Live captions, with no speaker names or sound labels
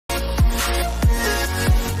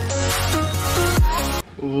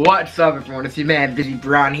What's up, everyone? It's your man Busy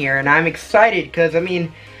Braun here, and I'm excited because,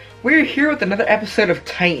 we're here with another episode of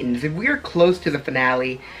Titans, and we're close to the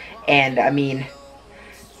finale, and,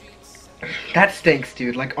 that stinks,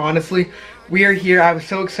 dude. Like, honestly, we are here. I was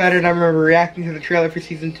so excited. I remember reacting to the trailer for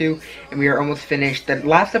Season 2, and we are almost finished. The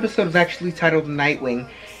last episode was actually titled Nightwing,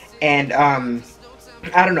 and, I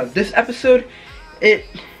don't know. This episode, I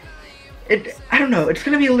don't know, it's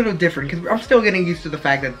gonna be a little different because I'm still getting used to the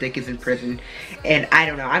fact that Dick is in prison, and I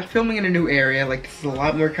don't know, I'm filming in a new area. Like, this is a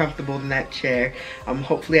lot more comfortable than that chair.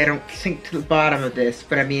 Hopefully I don't sink to the bottom of this,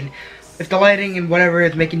 but if the lighting and whatever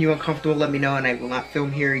is making you uncomfortable, let me know and I will not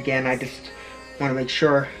film here again. I just want to make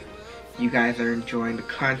sure you guys are enjoying the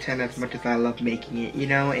content as much as I love making it, you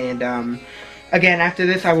know, and again, after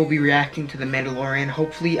this I will be reacting to The Mandalorian.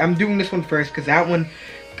 Hopefully, I'm doing this one first because that one,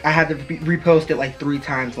 I had to repost it like 3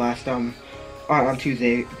 times last on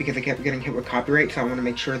Tuesday because I kept getting hit with copyright, so I want to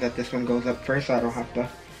make sure that this one goes up first so I don't have to,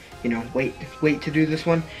 you know, wait to do this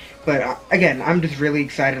one. But again, I'm just really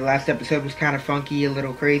excited. Last episode was kind of funky, a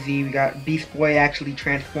little crazy. We got Beast Boy actually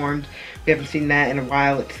transformed. We haven't seen that in a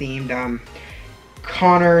while, it seemed.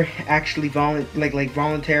 Connor actually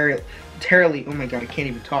voluntarily, oh my god, I can't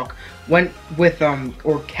even talk, went with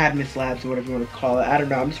or Cadmus Labs or whatever you want to call it. I don't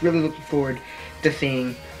know. I'm just really looking forward to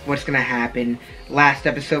seeing what's gonna happen. Last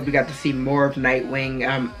episode we got to see more of Nightwing,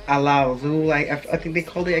 Alazul, I think they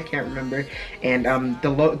called it, I can't remember, and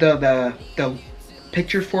the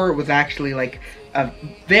picture for it was actually like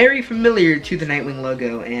very familiar to the Nightwing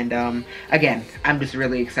logo, and again, I'm just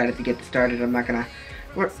really excited to get this started. I'm not gonna,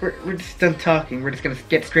 we're just done talking. We're just gonna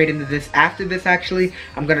get straight into this. After this, actually,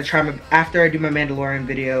 I'm gonna try after I do my Mandalorian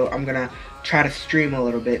video, I'm gonna try to stream a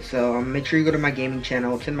little bit, so make sure you go to my gaming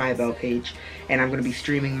channel. It's in my about page, and I'm going to be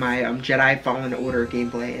streaming my Jedi Fallen Order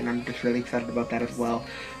gameplay, and I'm just really excited about that as well.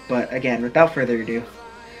 But again, without further ado,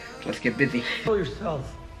 let's get busy. Kill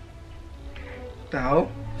yourself. The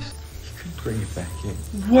hell? Bring it back in.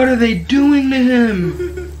 What are they doing to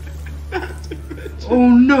him? Oh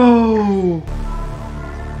no!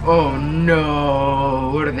 Oh no!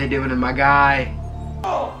 What are they doing to my guy?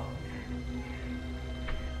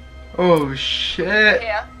 Oh shit!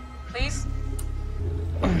 Yeah, please.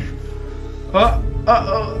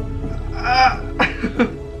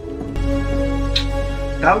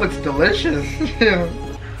 That looks delicious.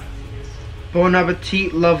 Bon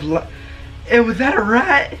appetit, love. Was that a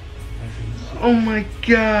rat? Oh my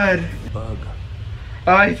god. Bug.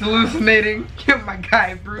 Oh, he's hallucinating. Get my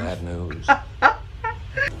guy, Bruce. Bad news.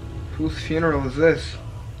 Whose funeral is this?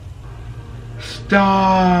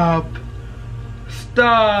 Stop.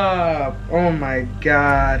 Stop! Oh my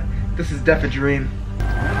god. This is definitely a dream.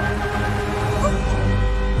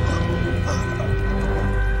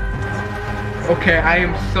 Okay, I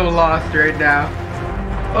am so lost right now.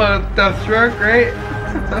 Oh, Deathstroke, right?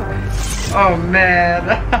 Oh man.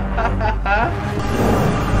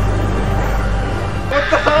 What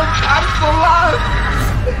the hell? I'm so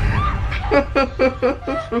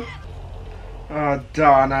lost! Oh,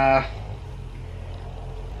 Donna.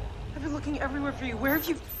 I've been looking everywhere for you. Where have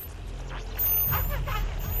you?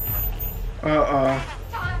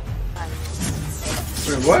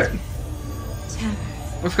 Wait, what?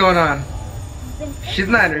 What's going on? She's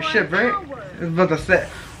not in her ship, right? I was about to say.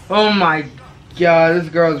 Oh my god, this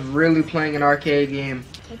girl is really playing an arcade game.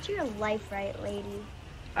 Get your life right, lady.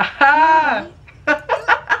 Aha!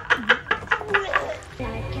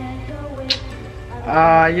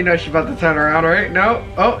 You know she about to turn around, right? No?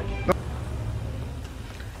 Oh.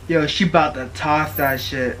 Yo, she about to toss that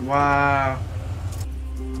shit. Wow.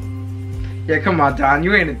 Yeah, come on, Don.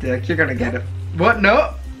 You ain't a dick. You're gonna get it. What?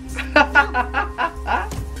 No?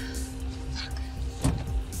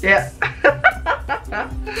 Yeah.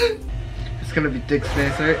 It's gonna be Dick's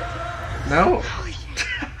face, right? No?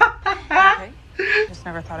 Okay. Just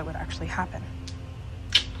never thought it would actually happen.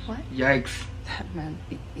 What? Yikes. That man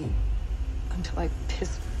beat me until I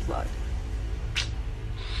pissed blood.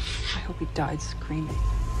 I hope he died screaming.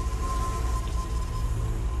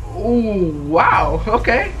 Oh, wow.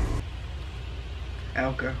 Okay.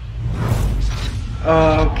 Elka.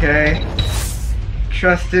 Okay.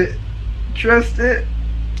 Trust it. Trust it.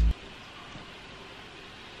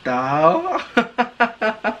 Go. Go.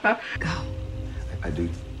 I do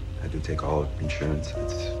take all insurance.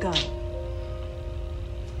 Go.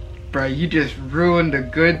 Bro, you just ruined a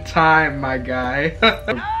good time, my guy. Oh,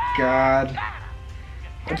 God.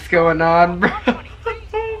 What's going on, bro?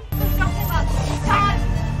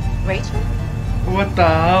 Rachel? What the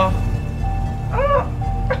hell?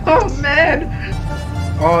 Oh man!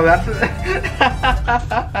 Oh, that's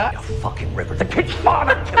You fucking ripper. The kid's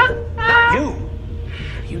father killed him. Not you.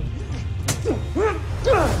 You.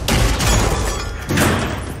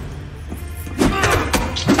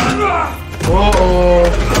 Uh-oh.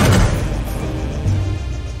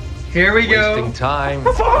 Here we go. Wasting time.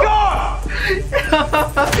 Fuck off!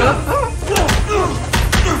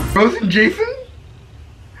 Rose and Jason?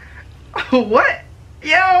 What?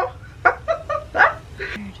 Yo!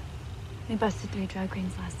 We busted 3 drug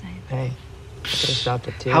rings last night. Hey, I could have stopped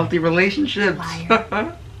it too. Healthy relationships.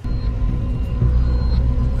 Liar.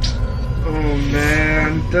 Oh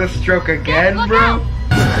man, Deathstroke again, bro?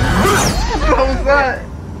 What was that?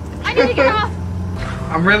 I need to get off!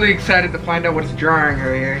 I'm really excited to find out what's drawing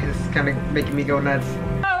her here. This is kind of making me go nuts.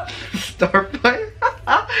 Starfight.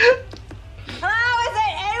 Hello, is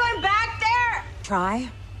there anyone back there? Try.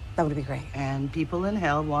 That would be great. And people in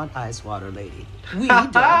hell want ice water, lady. We don't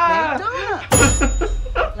make donuts.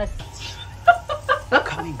 Listen.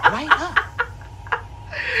 Coming right up.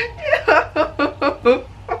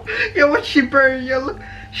 Yo, what she burned? Yo, look,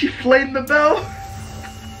 she flamed the bell.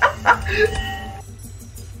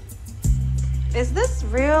 Is this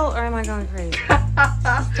real or am I going crazy?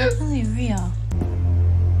 It's definitely real.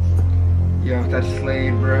 Yo, that's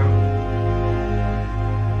Slade, bro.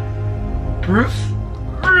 Bruce?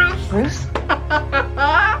 Bruce?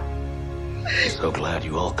 So glad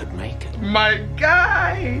you all could make it. My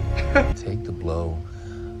guy! Take the blow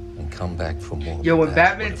and come back for more. Yo, when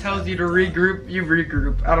That's Batman what tells you to happened. regroup, you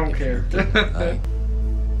regroup. I don't care. I-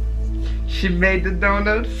 She made the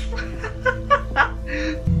donuts.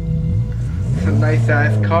 It's a nice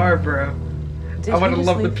ass car, bro. I would have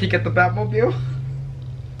loved to peek at the Batmobile.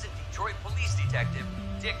 Detroit police detective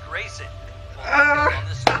Dick Grayson. Ah. On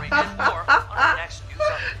this story and more on our next news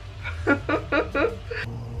update.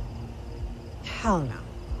 Hell no.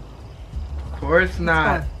 Of course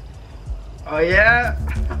not. Oh yeah.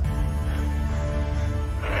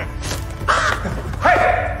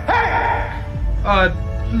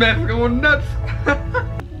 Man's going nuts.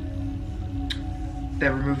 They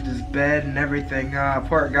removed his bed and everything.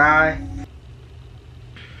 Poor guy.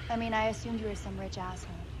 I mean, I assumed you were some rich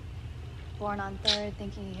asshole. Born on 3rd,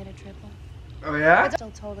 thinking you hit a triple. Oh yeah? It's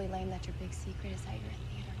still totally lame that your big secret is that you're a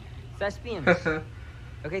theater nerd. Thespians.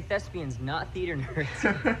 Okay, thespians, not theater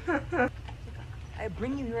nerds. I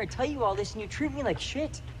bring you here, I tell you all this, and you treat me like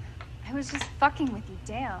shit. I was just fucking with you,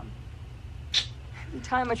 damn. Every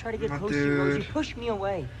time I try to get Oh, close to you, Rose, you dude. push me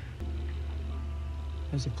away.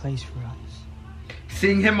 There's a place for us.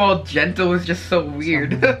 Seeing him all gentle is just so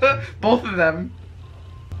weird. Both of them.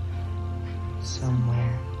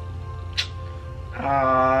 Somewhere.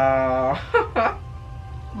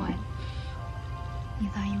 What? You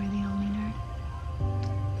thought you were the only nerd?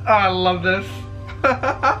 I love this.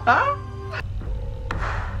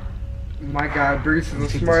 My God, Bruce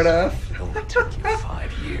is a smart ass. It only took you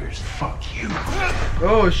 5 years. Fuck you.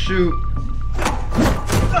 Oh shoot.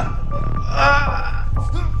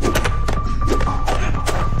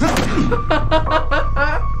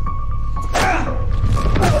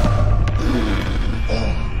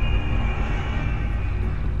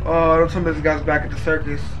 Oh, don't tell me this guy's back at the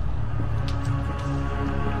circus.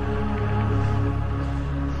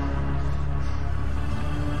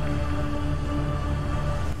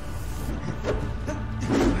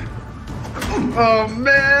 Oh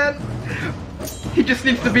man, he just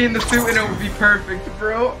needs to be in the suit and it would be perfect,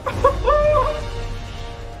 bro.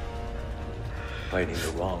 Fighting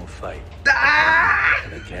the wrong fight. Ah!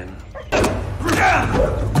 And again.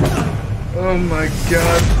 Oh my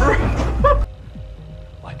God, bro.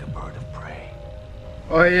 Like a bird of prey.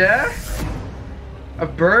 Oh yeah? A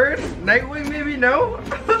bird? Nightwing maybe? No?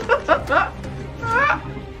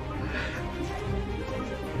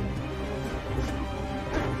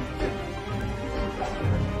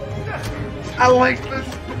 I like this,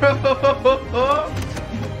 bro.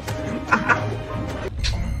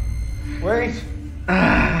 Wait.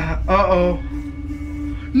 Uh-oh.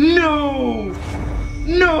 No!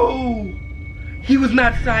 No! He was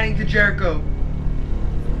not signing to Jericho.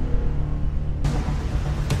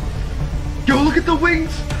 Yo, look at the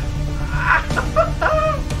wings!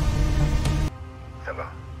 Hello.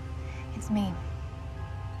 It's me.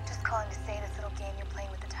 Just calling to say this little game you're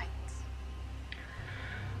playing with the Titans.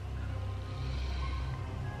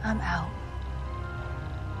 I'm out.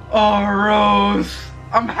 Oh, Rose.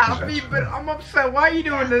 I'm happy, but I'm upset. Why are you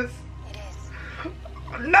doing this? It is.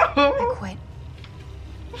 I No! quit.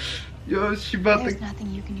 Yo, she about There's to...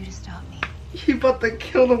 nothing you can do to stop me. He about to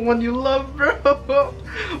kill the one you love, bro.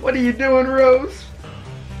 What are you doing, Rose?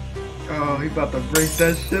 Oh, he about to break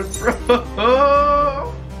that shit, bro.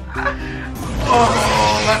 Oh,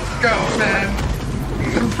 let's go, man.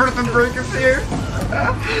 The prison break is here.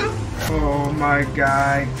 Oh, my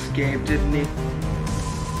guy escaped, didn't he?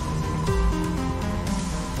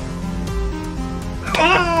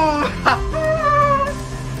 Oh!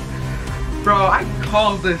 Bro, I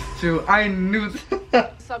called this too. I knew this.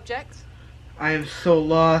 Subject. I am so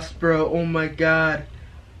lost, bro. Oh my god.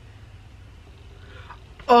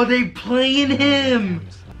 Oh, they playing him.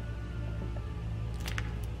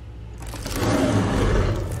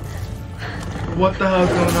 What the hell's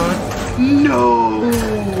going on? No!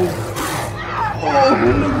 Oh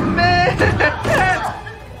man!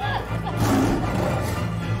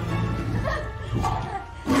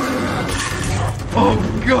 Oh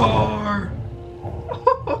god!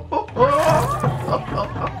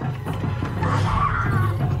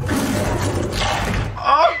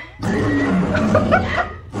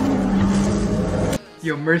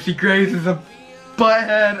 Yo, Mercy Graves is a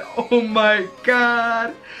butthead. Oh my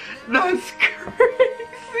god. That's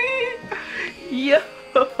crazy. Yo.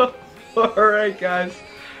 Alright guys.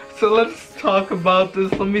 So let's talk about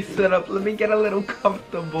this. Let me set up. Let me get a little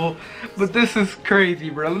comfortable. But this is crazy,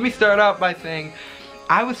 bro. Let me start out by saying,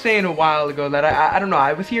 I was saying a while ago that I don't know,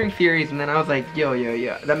 I was hearing theories and then I was like, yo,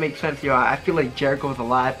 that makes sense, yo, I feel like Jericho's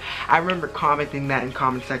alive. I remember commenting that in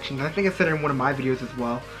comment sections. I think I said it in one of my videos as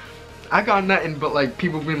well. I got nothing but like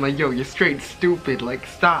people being like, yo, you're straight stupid, like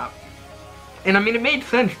stop. And I mean, it made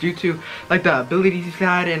sense due to like the abilities he's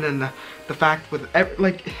had and then the fact with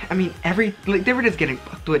like they were just getting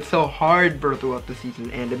put through it so hard, bro, throughout the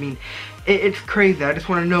season. And I mean, it's crazy. I just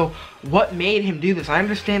want to know what made him do this. I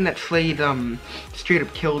understand that Slade straight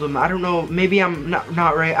up killed him. I don't know, maybe I'm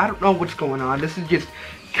not right. I don't know what's going on. This is just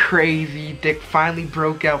crazy. Dick finally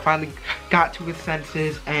broke out, finally got to his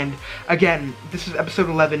senses, and again, this is episode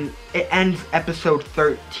 11. It ends episode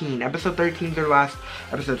 13. Episode 13 is their last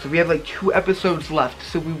episode, so we have like 2 episodes left,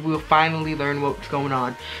 so we will finally learn what's going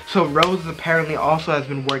on. So Rose apparently also has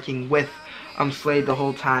been working with Slade the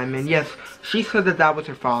whole time, and yes, she said that was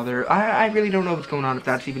her father. I really don't know what's going on, if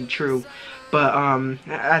that's even true, but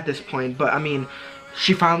at this point, but I mean,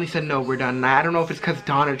 she finally said, no, we're done. And I don't know if it's because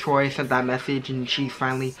Donna Troy sent that message and she's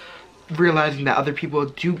finally realizing that other people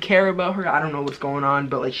do care about her. I don't know what's going on,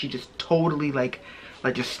 but like she just totally like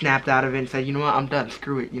just snapped out of it and said, you know what, I'm done,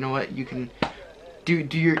 screw it. You know what, you can do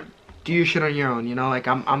your shit on your own, you know, like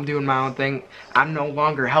I'm doing my own thing. I'm no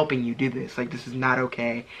longer helping you do this. Like, this is not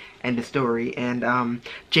okay. End of story. And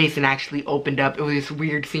Jason actually opened up. It was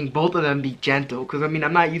weird seeing both of them be gentle, because I mean,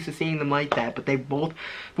 I'm not used to seeing them like that, but they both,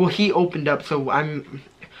 well, he opened up, so I'm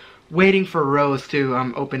waiting for Rose to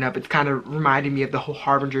open up. It's kind of reminding me of the whole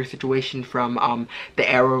Harbinger situation from the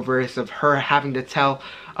Arrowverse, of her having to tell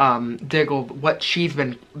Diggle what she's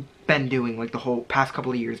been doing like the whole past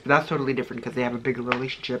couple of years. But that's totally different because they have a bigger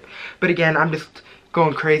relationship. But again, I'm just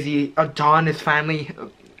going crazy. Dawn is finally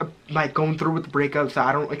like going through with the breakup, so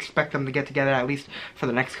I don't expect them to get together, at least for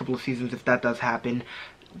the next couple of seasons, if that does happen.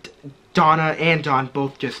 Donna and Dawn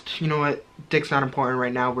both just, you know what, Dick's not important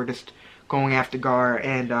right now, we're just going after Gar.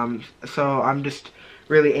 And so I'm just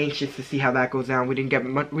really anxious to see how that goes down. We didn't get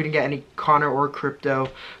any Connor or Crypto,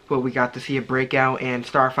 but we got to see a breakout, and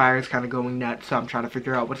Starfire is kind of going nuts, so I'm trying to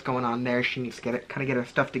figure out what's going on there. She needs to kind of get her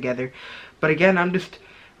stuff together. But again, I'm just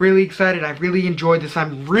really excited. I really enjoyed this.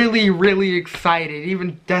 I'm really excited.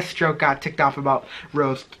 Even Deathstroke got ticked off about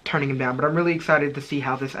Rose turning him down, but I'm really excited to see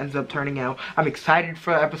how this ends up turning out. I'm excited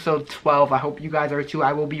for episode 12. I hope you guys are too.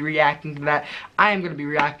 I will be reacting to that. I am going to be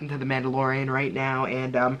reacting to The Mandalorian right now,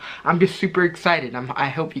 and I'm just super excited. I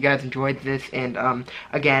hope you guys enjoyed this, and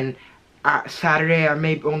again, Saturday I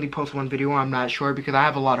may only post 1 video. I'm not sure, because I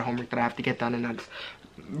have a lot of homework that I have to get done, and that's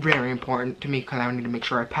very important to me because I need to make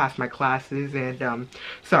sure I pass my classes. And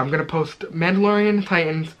so I'm gonna post Mandalorian,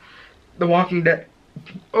 Titans, The Walking Dead,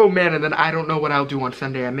 oh man, and then I don't know what I'll do on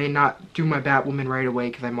Sunday. I may not do my Batwoman right away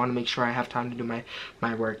because I want to make sure I have time to do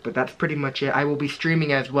my work, but that's pretty much it. I will be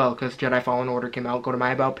streaming as well because Jedi Fallen Order came out. Go to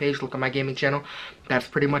my About page, look at my gaming channel. That's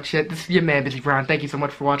pretty much it. This is your man, Busy Brown. Thank you so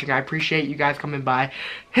much for watching. I appreciate you guys coming by.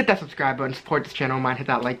 Hit that subscribe button, support this channel, hit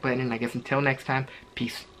that like button, and I guess until next time,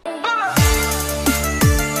 peace.